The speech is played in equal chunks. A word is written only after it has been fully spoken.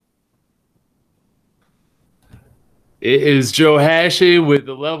It is Joe Hashey with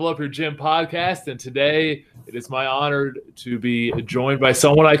the Level Up Your Gym podcast, and today it is my honor to be joined by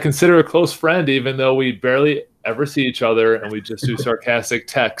someone I consider a close friend, even though we barely ever see each other and we just do sarcastic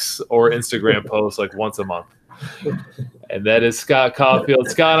texts or Instagram posts like once a month. And that is Scott Caulfield.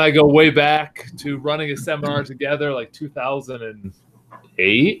 Scott and I go way back to running a seminar together like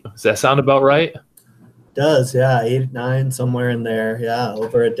 2008. Does that sound about right? Does, yeah, 8, 9, somewhere in there. Yeah,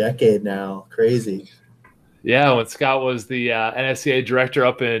 over a decade now. Crazy. Yeah, when Scott was the NSCA director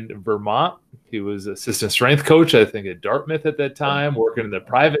up in Vermont, he was assistant strength coach, I think, at Dartmouth at that time, working in the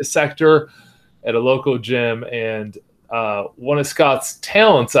private sector at a local gym. And one of Scott's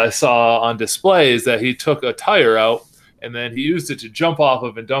talents I saw on display is that he took a tire out and then he used it to jump off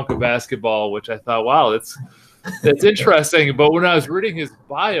of and dunk a basketball, which I thought, wow, that's interesting. But when I was reading his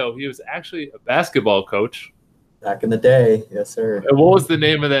bio, he was actually a basketball coach. Back in the day, yes, sir. And what was the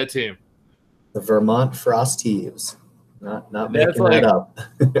name of that team? The Vermont Frosties. Not making that up.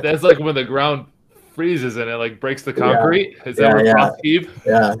 That's like when the ground freezes and it like breaks the concrete. Yeah. Is that what Frost Heave?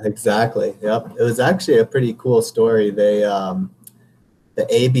 Yeah, exactly. Yep. It was actually a pretty cool story. They the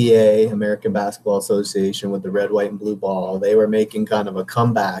ABA, American Basketball Association, with the red, white, and blue ball, they were making kind of a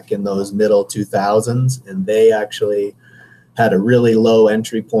comeback in those middle 2000s, and they actually had a really low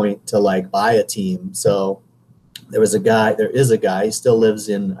entry point to like buy a team. So there is a guy, he still lives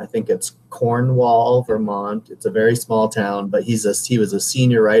in, I think it's Cornwall, Vermont. It's a very small town, but he was a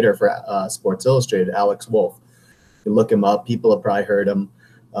senior writer for Sports Illustrated, Alex Wolf. You look him up, people have probably heard him.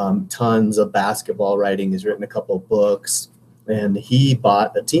 Tons of basketball writing. He's written a couple of books, and he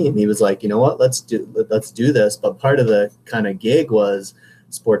bought a team. He was like, you know what, let's do this. But part of the kind of gig was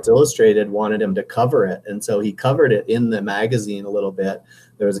Sports Illustrated wanted him to cover it, and so he covered it in the magazine a little bit.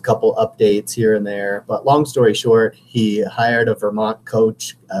 There was a couple updates here and there, but long story short, he hired a Vermont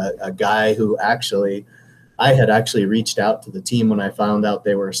coach, a guy who I had actually reached out to the team when I found out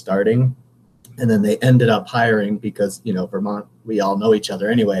they were starting, and then they ended up hiring, because, you know, Vermont, we all know each other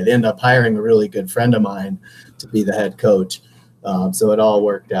anyway, they ended up hiring a really good friend of mine to be the head coach. So it all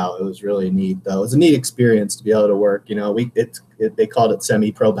worked out. It was really neat, though. It was a neat experience to be able to work. You know, they called it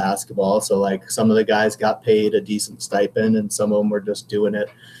semi-pro basketball. So like some of the guys got paid a decent stipend, and some of them were just doing it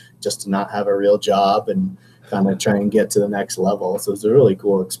just to not have a real job and kind of try and get to the next level. So it was a really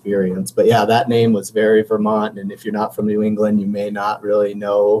cool experience. But yeah, that name was very Vermont. And if you're not from New England, you may not really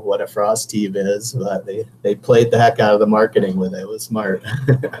know what a frost heave is, but they played the heck out of the marketing with it. It was smart.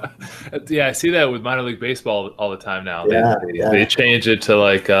 Yeah, I see that with minor league baseball all the time now. Yeah, they change it to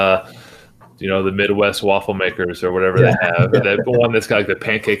like, you know, the Midwest waffle makers or whatever they have. That one that's got like the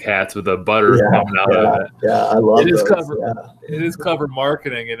pancake hats with the butter coming out of it. Yeah, I love it. It is clever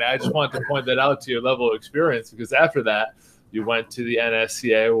marketing, and I just wanted to point that out to your level of experience, because after that, you went to the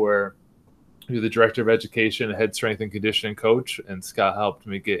NSCA where you're the director of education, head strength and conditioning coach, and Scott helped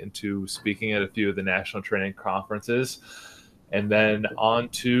me get into speaking at a few of the national training conferences, and then on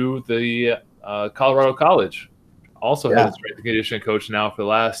to the Colorado College. Also head strength and conditioning coach now for the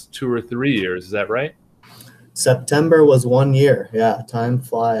last 2 or 3 years. Is that right? September was 1 year. Yeah, time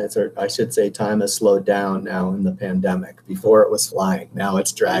flies, or I should say time has slowed down now in the pandemic. Before it was flying. Now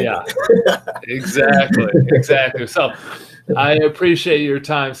it's dragging. Yeah, exactly. So I appreciate your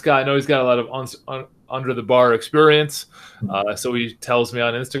time, Scott. I know he's got a lot of under the bar experience. So he tells me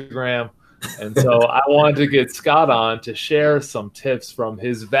on Instagram. And so I wanted to get Scott on to share some tips from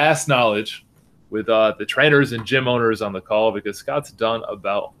his vast knowledge with the trainers and gym owners on the call, because Scott's done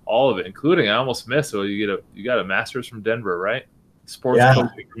about all of it, including, I almost missed, so you got a master's from Denver, right? Sports coaching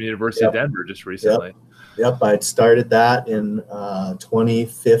from the University of Denver just recently. Yep, I started that in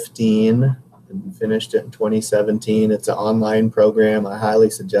 2015 and finished it in 2017. It's an online program. I highly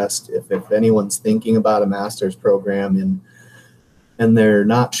suggest, if anyone's thinking about a master's program and they're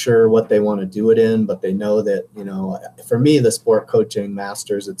not sure what they want to do it in, but they know that, you know, for me, the sport coaching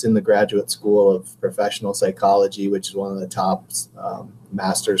master's, it's in the Graduate School of Professional Psychology, which is one of the top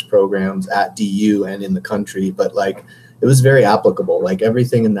master's programs at DU and in the country. But like, it was very applicable. Like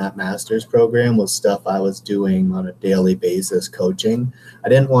everything in that master's program was stuff I was doing on a daily basis coaching. I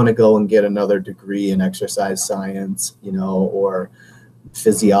didn't want to go and get another degree in exercise science, you know, or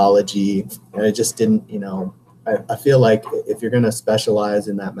physiology. And I just didn't, you know, I feel like if you're going to specialize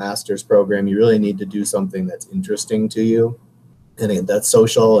in that master's program, you really need to do something that's interesting to you. And that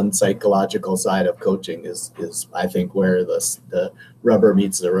social and psychological side of coaching is I think, where the rubber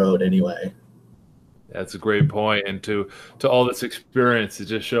meets the road anyway. That's a great point. And to all this experience, it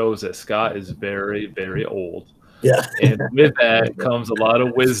just shows that Scott is very, very old. Yeah. And with that comes a lot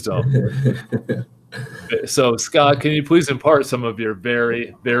of wisdom. So, Scott, can you please impart some of your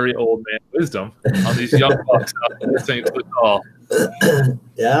very, very old man wisdom on these young bucks out there listening to the call?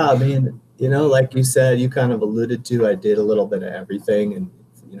 Yeah, I mean, like you said, you kind of alluded to, I did a little bit of everything. And,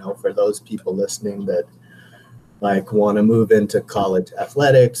 for those people listening that like want to move into college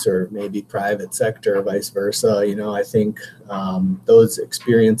athletics or maybe private sector or vice versa, I think those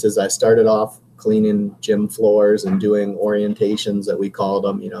experiences, I started off cleaning gym floors and doing orientations that we called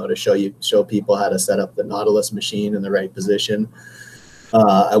them, to show people how to set up the Nautilus machine in the right position.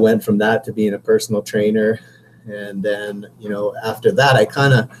 I went from that to being a personal trainer. And then, after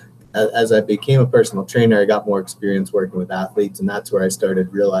that, as I became a personal trainer, I got more experience working with athletes. And that's where I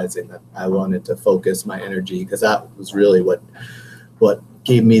started realizing that I wanted to focus my energy, because that was really what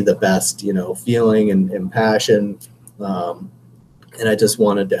gave me the best, feeling and passion. And I just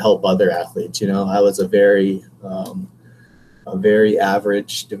wanted to help other athletes. I was a very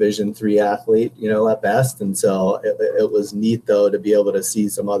average Division III athlete, at best. And so it was neat, though, to be able to see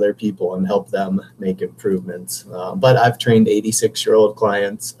some other people and help them make improvements. But I've trained 86-year-old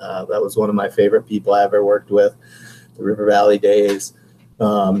clients. That was one of my favorite people I ever worked with, the River Valley days.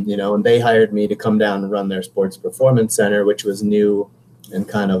 And they hired me to come down and run their sports performance center, which was new and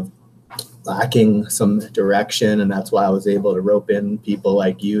kind of lacking some direction. And that's why I was able to rope in people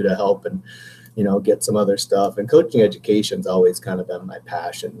like you to help and get some other stuff. And coaching education's always kind of been my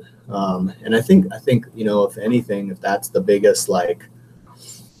passion. And I think, if anything, if that's the biggest,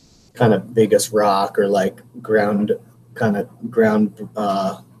 biggest rock or ground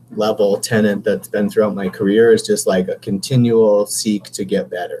level tenet that's been throughout my career, is just like a continual seek to get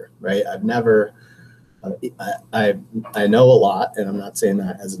better, right? I've never, I know a lot, and I'm not saying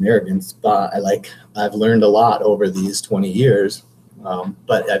that as an arrogance, but I've learned a lot over these 20 years.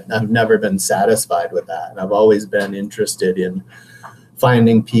 But I've never been satisfied with that. And I've always been interested in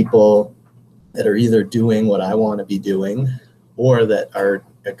finding people that are either doing what I want to be doing, or that are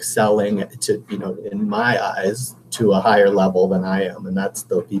excelling to, in my eyes, to a higher level than I am. And that's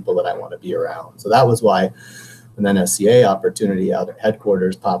the people that I want to be around. So that was why when an SCA opportunity out at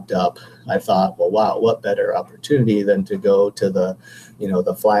headquarters popped up, I thought, well, wow, what better opportunity than to go to the,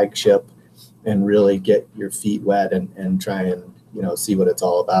 the flagship and really get your feet wet and try and, see what it's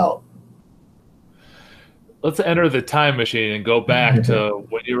all about. Let's enter the time machine and go back to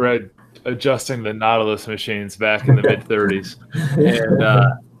when you were adjusting the Nautilus machines back in the mid-30s.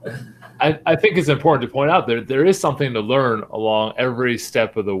 And I think it's important to point out there is something to learn along every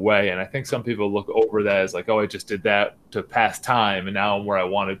step of the way. And I think some people look over that as like, oh, I just did that to pass time and now I'm where I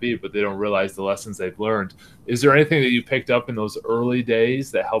want to be, but they don't realize the lessons they've learned. Is there anything that you picked up in those early days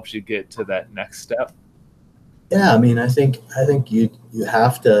that helps you get to that next step? Yeah, I mean, I think you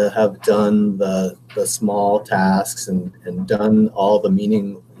have to have done the small tasks and done all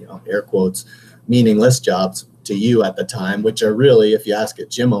the air quotes, meaningless jobs to you at the time, which are really, if you ask a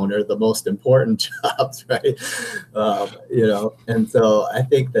gym owner, the most important jobs, right? And so I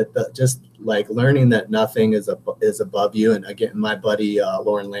think that just like learning that nothing is above you. And again, my buddy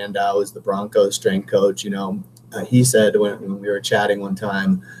Lauren Landau is the Broncos strength coach. He said when we were chatting one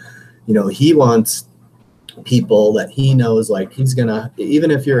time, he wants people that he knows, like he's gonna, even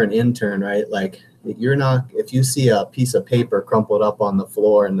if you're an intern, right? Like you're not, if you see a piece of paper crumpled up on the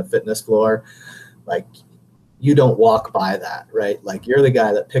floor in the fitness floor, like you don't walk by that, right? Like you're the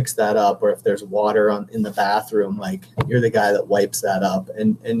guy that picks that up, or if there's water in the bathroom, like you're the guy that wipes that up,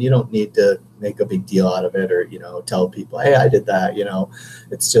 and you don't need to make a big deal out of it or, tell people, hey, I did that,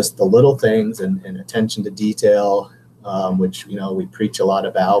 it's just the little things and attention to detail, which, we preach a lot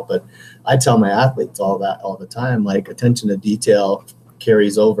about. But I tell my athletes all the time, like attention to detail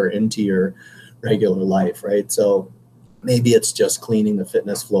carries over into your regular life, right? So maybe it's just cleaning the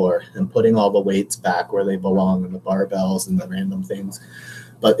fitness floor and putting all the weights back where they belong and the barbells and the random things.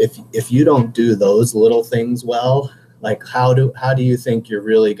 But if you don't do those little things well, like how do you think you're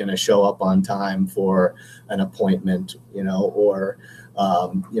really going to show up on time for an appointment, or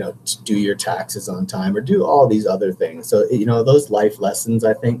to do your taxes on time or do all these other things? So, those life lessons,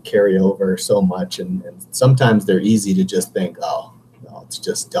 I think, carry over so much. And sometimes they're easy to just think, oh, no, it's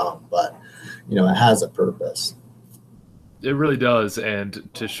just dumb. But, it has a purpose. It really does. And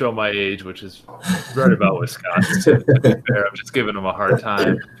to show my age, which is right about Wisconsin, to be fair, I'm just giving them a hard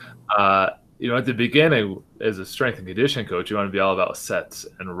time. At the beginning, as a strength and conditioning coach, you want to be all about sets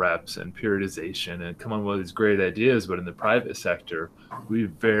and reps and periodization and come up with these great ideas. But in the private sector, we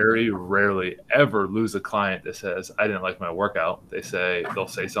very rarely ever lose a client that says, I didn't like my workout. They'll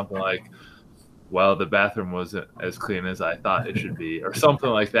say something like, well, the bathroom wasn't as clean as I thought it should be, or something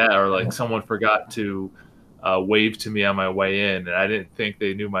like that. Or like someone forgot to waved to me on my way in, and I didn't think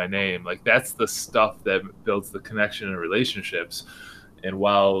they knew my name. Like, that's the stuff that builds the connection and relationships. And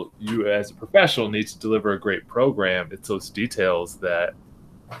while you as a professional need to deliver a great program, it's those details that,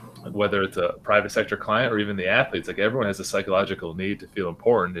 whether it's a private sector client or even the athletes, like, everyone has a psychological need to feel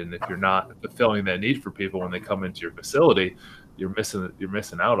important. And if you're not fulfilling that need for people when they come into your facility, you're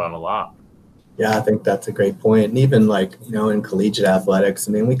missing out on a lot. Yeah, I think that's a great point. And even like, in collegiate athletics,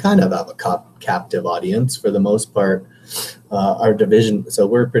 I mean, we kind of have a captive audience for the most part. Our division, so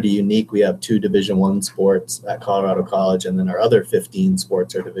we're pretty unique. We have 2 Division I sports at Colorado College, and then our other 15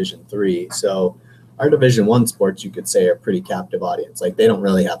 sports are Division III. So our Division I sports, you could say, are pretty captive audience. Like, they don't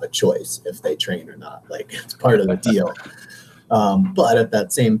really have a choice if they train or not. Like, it's part of the deal. But at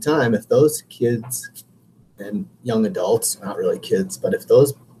that same time, if those kids and young adults, not really kids, but if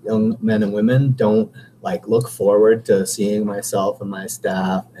those young men and women don't like look forward to seeing myself and my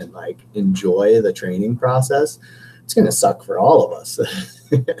staff and like enjoy the training process, it's going to suck for all of us.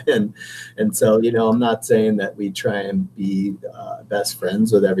 and so, I'm not saying that we try and be best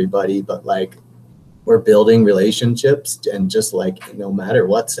friends with everybody, but like, we're building relationships. And just like, no matter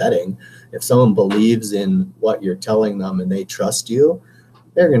what setting, if someone believes in what you're telling them and they trust you,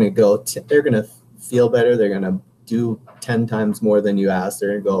 they're going to they're going to feel better. They're going to do 10 times more than you ask. They're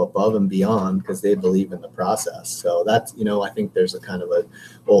going to go above and beyond because they believe in the process. So that's, I think there's a kind of an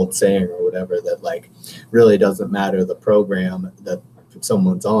old saying or whatever that like really doesn't matter the program that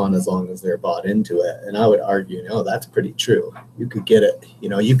someone's on as long as they're bought into it. And I would argue, that's pretty true. You could get it,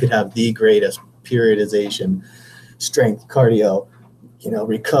 you could have the greatest periodization, strength, cardio,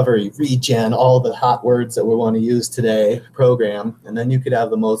 recovery, regen, all the hot words that we want to use today program. And then you could have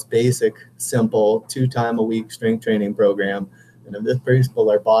the most basic, simple 2-time-a-week strength training program. And if the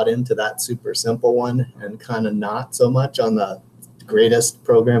people are bought into that super simple one and kind of not so much on the greatest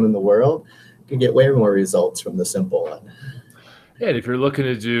program in the world, you can get way more results from the simple one. Yeah, and if you're looking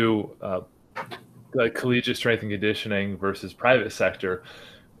to do like collegiate strength and conditioning versus private sector,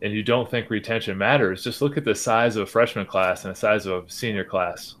 and you don't think retention matters, just look at the size of a freshman class and the size of a senior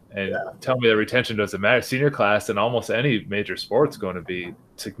class and tell me that retention doesn't matter. Senior class in almost any major sport is going to be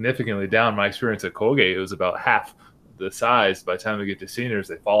significantly down. My experience at Colgate, it was about half the size. By the time we get to seniors,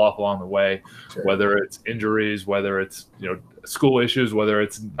 they fall off along the way, whether it's injuries, whether it's school issues, whether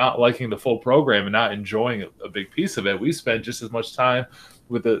it's not liking the full program and not enjoying a big piece of it. We spent just as much time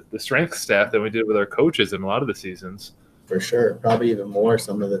with the strength staff than we did with our coaches in a lot of the seasons. For sure, probably even more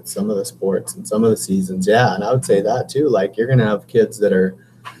some of the sports and some of the seasons. Yeah, and I would say that too. Like, you're gonna have kids that are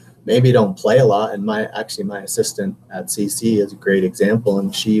maybe don't play a lot. And my assistant at CC is a great example.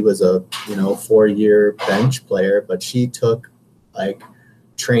 And she was a 4-year bench player, but she took like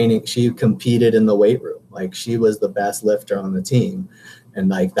training. She competed in the weight room. Like, she was the best lifter on the team. And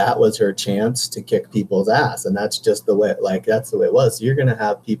like, that was her chance to kick people's ass. And that's just the way, that's the way it was. So you're going to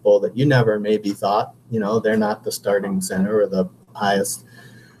have people that you never maybe thought, they're not the starting center or the highest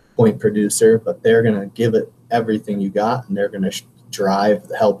point producer, but they're going to give it everything you got. And they're going to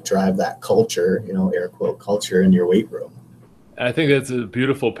help drive that culture, air quote culture in your weight room. I think that's a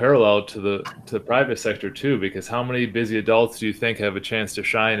beautiful parallel to the private sector too, because how many busy adults do you think have a chance to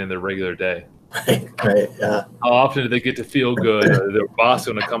shine in their regular day? Right, yeah. How often do they get to feel good? Or their boss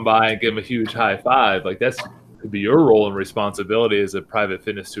going to come by and give them a huge high five? Like, that's could be your role and responsibility as a private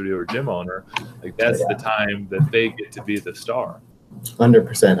fitness studio or gym owner. Like, that's the time that they get to be the star.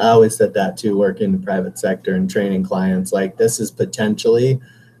 100%. I always said that too, working in the private sector and training clients. Like, this is potentially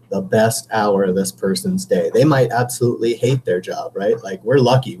the best hour of this person's day. They might absolutely hate their job, right? Like, we're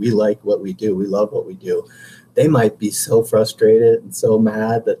lucky. We like what we do. We love what we do. They might be so frustrated and so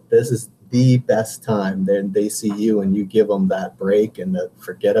mad that this is the best time. Then they see you and you give them that break and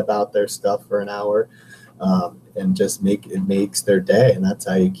forget about their stuff for an hour, and just makes their day. And that's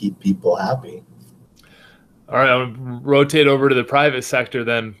how you keep people happy. All right, I'll rotate over to the private sector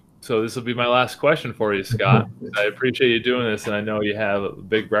then. So this will be my last question for you, Scott. I appreciate you doing this, and I know you have a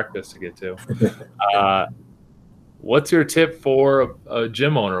big breakfast to get to. What's your tip for a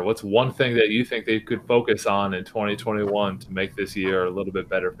gym owner? What's one thing that you think they could focus on in 2021 to make this year a little bit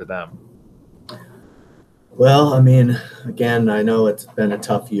better for them? Well, I mean, again, I know it's been a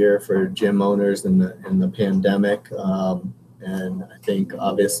tough year for gym owners in the pandemic. And I think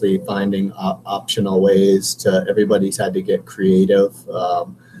obviously finding optional ways everybody's had to get creative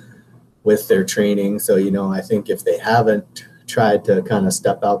with their training. So, I think if they haven't tried to kind of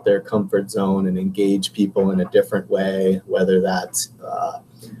step out their comfort zone and engage people in a different way, whether that's,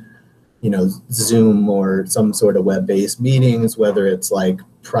 Zoom or some sort of web-based meetings, whether it's like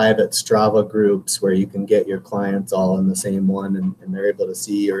private Strava groups where you can get your clients all in the same one, and they're able to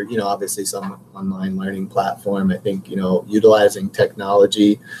see, or, obviously some online learning platform. I think, utilizing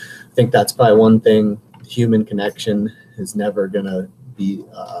technology, I think that's probably one thing. Human connection is never going to be,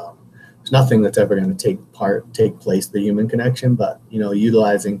 there's nothing that's ever going to take place, the human connection, but,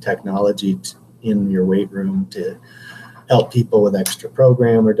 utilizing technology in your weight room to help people with extra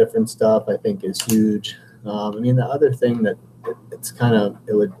program or different stuff, I think is huge. The other thing that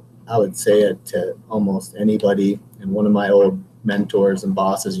I would say it to almost anybody, and one of my old mentors and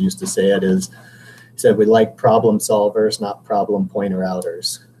bosses used to say it, he said, we like problem solvers, not problem pointer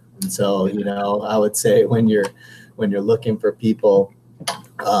outers. And so, I would say when you're looking for people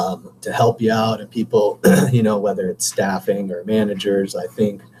to help you out, and people, whether it's staffing or managers, I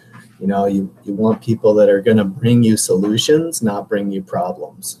think, you want people that are going to bring you solutions, not bring you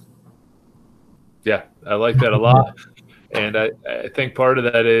problems. Yeah, I like that a lot. And I think part of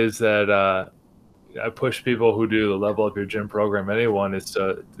that is that I push people who do the Level Up Your Gym program, anyone, is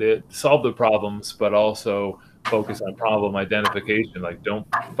to solve the problems, but also focus on problem identification. Like, don't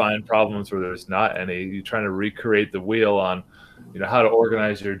find problems where there's not any. You're trying to recreate the wheel on, how to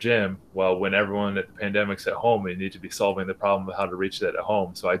organize your gym. Well, when everyone at the pandemic's at home, you need to be solving the problem of how to reach that at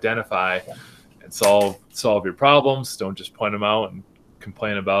home. So identify and solve your problems. Don't just point them out and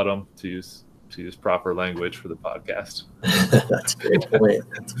complain about them, to use proper language for the podcast. That's a great point.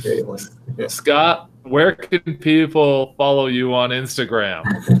 That's a great one. Yeah. Scott, where can people follow you on Instagram?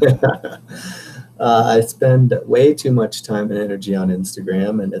 I spend way too much time and energy on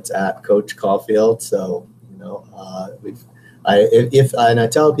Instagram, and it's at Coach Caulfield. So, I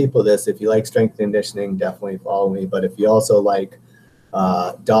tell people this: if you like strength conditioning, definitely follow me. But if you also like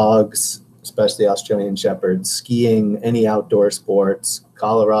dogs, especially Australian Shepherds, skiing, any outdoor sports,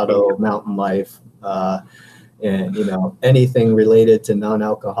 Colorado mountain life, and anything related to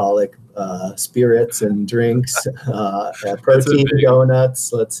non-alcoholic spirits and drinks, protein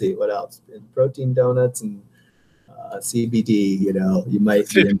donuts. Let's see what else. Protein donuts and CBD. You might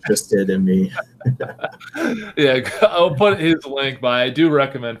be interested in me. Yeah, I'll put his link by. I do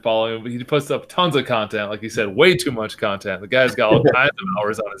recommend following him. He puts up tons of content, like you said, way too much content. The guy's got all kinds of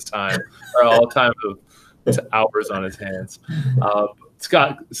hours on his time, or all kinds of hours on his hands.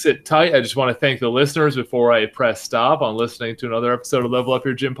 Scott, sit tight. I just want to thank the listeners before I press stop on listening to another episode of Level Up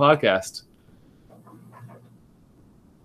Your Gym podcast.